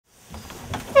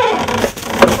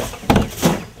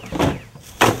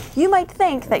You might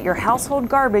think that your household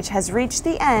garbage has reached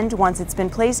the end once it's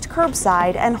been placed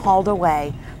curbside and hauled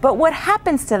away. But what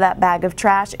happens to that bag of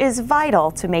trash is vital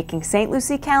to making St.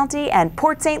 Lucie County and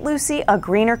Port St. Lucie a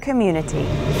greener community.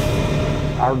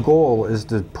 Our goal is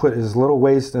to put as little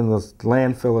waste in the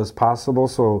landfill as possible,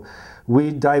 so we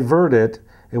divert it,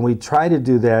 and we try to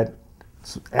do that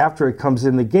after it comes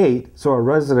in the gate, so our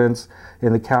residents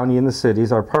in the county and the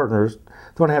cities, our partners,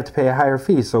 don't have to pay a higher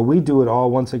fee. So we do it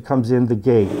all once it comes in the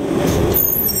gate.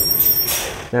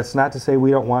 That's not to say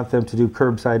we don't want them to do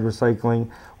curbside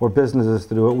recycling or businesses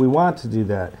to do it. We want to do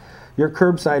that. Your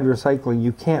curbside recycling,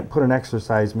 you can't put an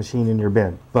exercise machine in your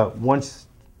bin. But once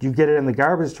you get it in the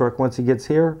garbage truck, once it gets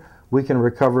here, we can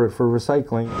recover it for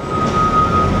recycling.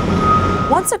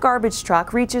 Once a garbage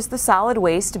truck reaches the solid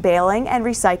waste baling and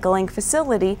recycling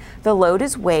facility, the load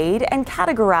is weighed and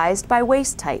categorized by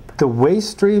waste type. The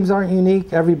waste streams aren't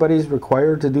unique. Everybody's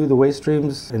required to do the waste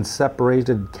streams in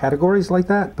separated categories like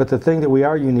that. But the thing that we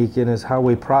are unique in is how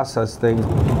we process things.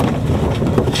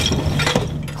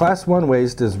 Class 1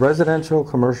 waste is residential,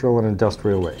 commercial, and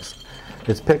industrial waste.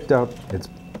 It's picked up, it's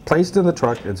placed in the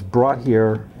truck, it's brought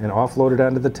here and offloaded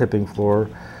onto the tipping floor,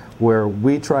 where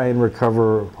we try and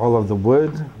recover all of the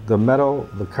wood, the metal,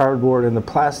 the cardboard, and the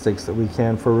plastics that we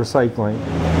can for recycling.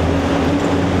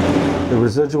 The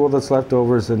residual that's left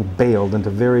over is then baled into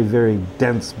very, very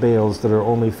dense bales that are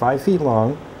only 5 feet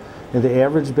long, and the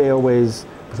average bale weighs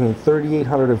between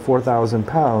 3,800 and 4,000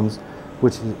 pounds,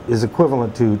 which is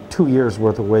equivalent to 2 years'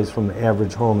 worth of waste from the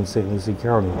average home in St. Lucie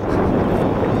County.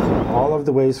 All of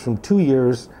the waste from 2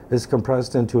 years is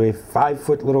compressed into a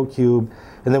 5-foot little cube,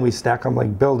 and then we stack them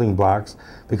like building blocks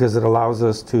because it allows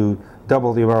us to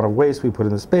double the amount of waste we put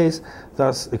in the space,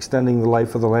 thus extending the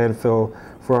life of the landfill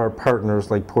for our partners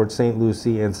like Port St.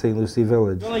 Lucie and St. Lucie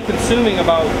Village. Only consuming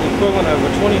about the equivalent of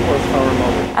a 20 horsepower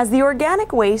motor. As the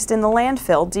organic waste in the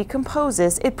landfill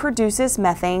decomposes, it produces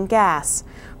methane gas.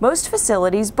 Most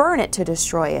facilities burn it to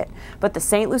destroy it, but the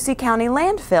St. Lucie County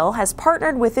landfill has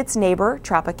partnered with its neighbor,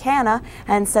 Tropicana,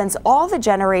 and sends all the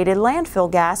generated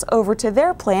landfill gas over to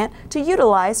their plant to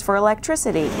utilize for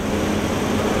electricity.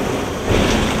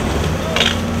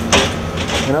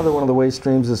 Another one of the waste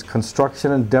streams is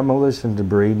construction and demolition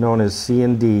debris, known as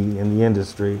C&D in the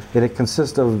industry. And it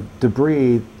consists of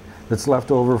debris that's left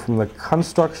over from the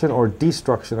construction or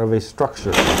destruction of a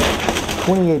structure.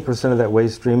 28% of that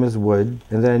waste stream is wood,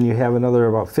 and then you have another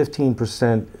about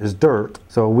 15% is dirt.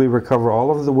 So we recover all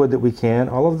of the wood that we can,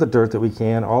 all of the dirt that we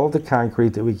can, all of the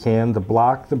concrete that we can, the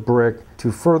block, the brick.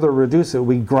 To further reduce it,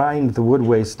 we grind the wood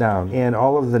waste down, and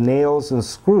all of the nails and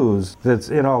screws that's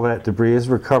in all that debris is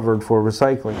recovered for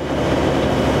recycling.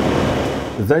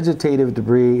 The vegetative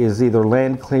debris is either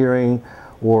land clearing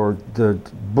or the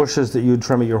bushes that you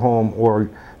trim at your home or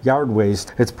yard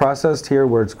waste. It's processed here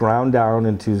where it's ground down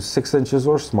into 6 inches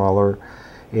or smaller,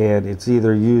 and it's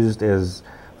either used as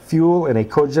fuel in a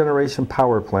cogeneration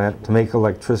power plant to make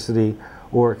electricity,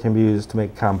 or it can be used to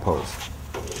make compost.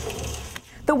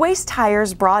 The waste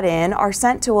tires brought in are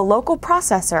sent to a local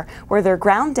processor where they're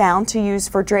ground down to use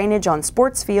for drainage on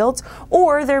sports fields,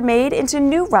 or they're made into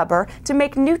new rubber to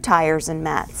make new tires and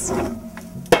mats.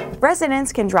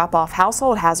 Residents can drop off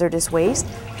household hazardous waste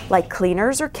like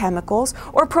cleaners or chemicals,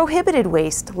 or prohibited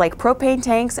waste like propane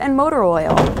tanks and motor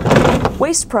oil.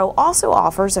 Waste Pro also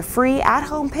offers a free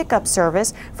at-home pickup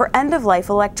service for end-of-life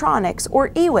electronics or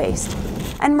e-waste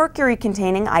and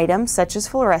mercury-containing items such as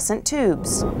fluorescent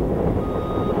tubes.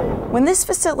 When this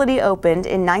facility opened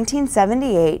in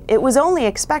 1978, it was only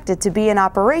expected to be in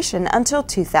operation until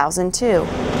 2002.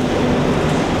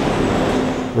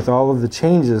 With all of the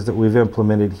changes that we've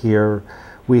implemented here,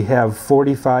 we have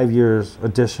 45 years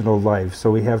additional life. So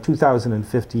we have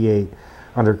 2058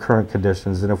 under current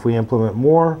conditions. And if we implement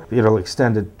more, it'll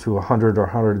extend it to 100 or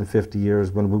 150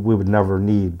 years when we would never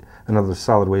need another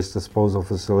solid waste disposal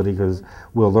facility because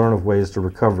we'll learn of ways to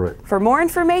recover it. For more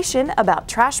information about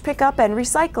trash pickup and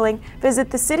recycling, visit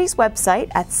the city's website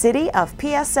at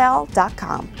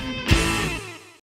cityofpsl.com.